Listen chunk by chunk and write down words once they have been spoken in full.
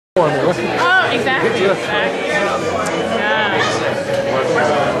Oh, exactly. Yeah.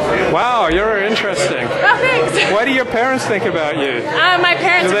 Wow, you're interesting. Oh, thanks. What do your parents think about you? My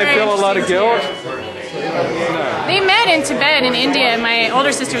parents Do are they very feel a lot of guilt? interesting too. They met in Tibet in India. My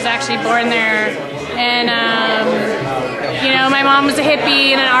older sister was actually born there. And, you know, my mom was a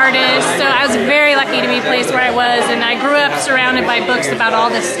hippie and an artist, so I was very lucky to be placed where I was. And I grew up surrounded by books about all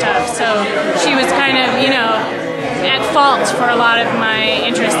this stuff. So she was kind of, you know, at fault for a lot of my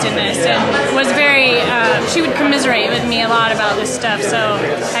interest in this, and was very, she would commiserate with me a lot about this stuff, so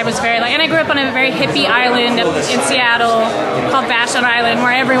I was very like, and I grew up on a very hippie island in Seattle called Vashon Island,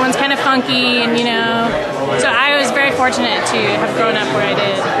 where everyone's kind of funky, and you know, so I was very fortunate to have grown up where I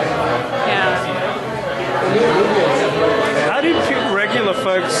did. Yeah. How do regular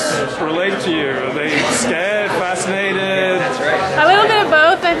folks relate to you? Are they scared, fascinated? A little bit of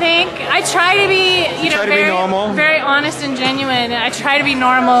both, I think. I try to be, you know, very honest and genuine. I try to be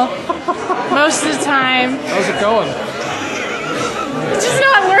normal most of the time. How's it going? It's just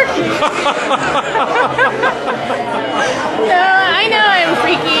not working. No, I know I'm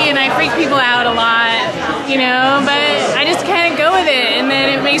freaky and I freak people out a lot, you know, but I just kind of go with it, and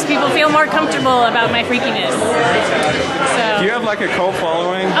then it makes people feel more comfortable about my freakiness. So, Do you have like a cult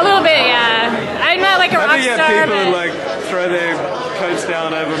following? a little bit, yeah. I'm not like a rock I think you star, have people but who like throw their coats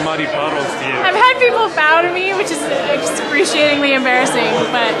down over muddy puddles to you. I've had people bow to me, which is excruciatingly embarrassing,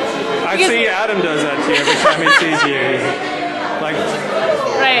 but I see Adam does that to you every time he sees you. Like,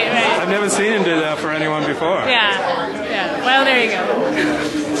 right. I've never seen him do that for anyone before. Yeah. Well, there you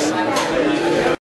go.